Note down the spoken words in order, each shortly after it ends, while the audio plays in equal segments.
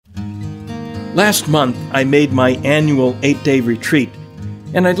Last month, I made my annual 8-day retreat,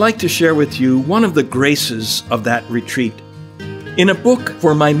 and I'd like to share with you one of the graces of that retreat. In a book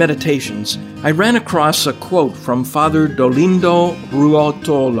for my meditations, I ran across a quote from Father Dolindo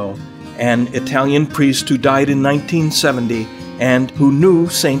Ruotolo, an Italian priest who died in 1970 and who knew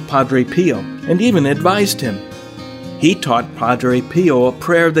St. Padre Pio and even advised him. He taught Padre Pio a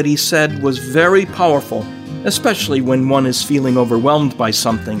prayer that he said was very powerful, especially when one is feeling overwhelmed by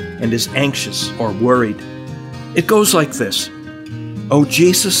something and is anxious or worried. It goes like this: "Oh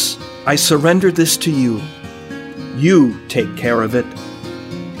Jesus, I surrender this to you. You take care of it."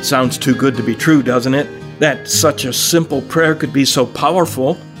 Sounds too good to be true, doesn't it? That such a simple prayer could be so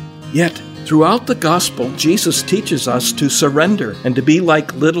powerful. Yet, throughout the gospel, Jesus teaches us to surrender and to be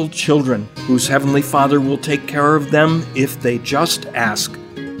like little children, whose Heavenly Father will take care of them if they just ask.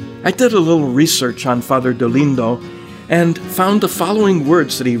 I did a little research on Father Dolindo and found the following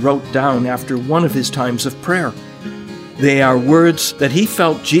words that he wrote down after one of his times of prayer. They are words that he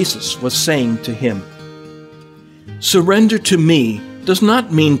felt Jesus was saying to him. Surrender to me does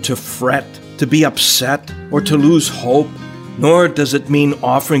not mean to fret, to be upset, or to lose hope, nor does it mean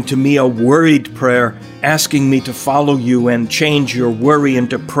offering to me a worried prayer, asking me to follow you and change your worry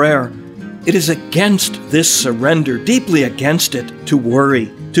into prayer. It is against this surrender, deeply against it, to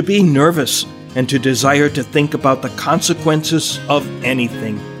worry, to be nervous, and to desire to think about the consequences of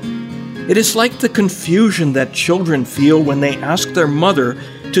anything. It is like the confusion that children feel when they ask their mother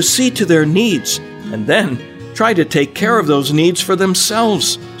to see to their needs and then try to take care of those needs for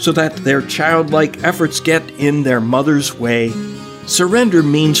themselves so that their childlike efforts get in their mother's way. Surrender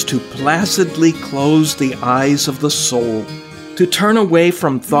means to placidly close the eyes of the soul, to turn away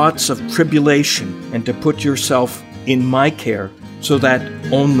from thoughts of tribulation and to put yourself in my care so that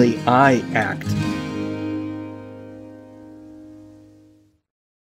only I act.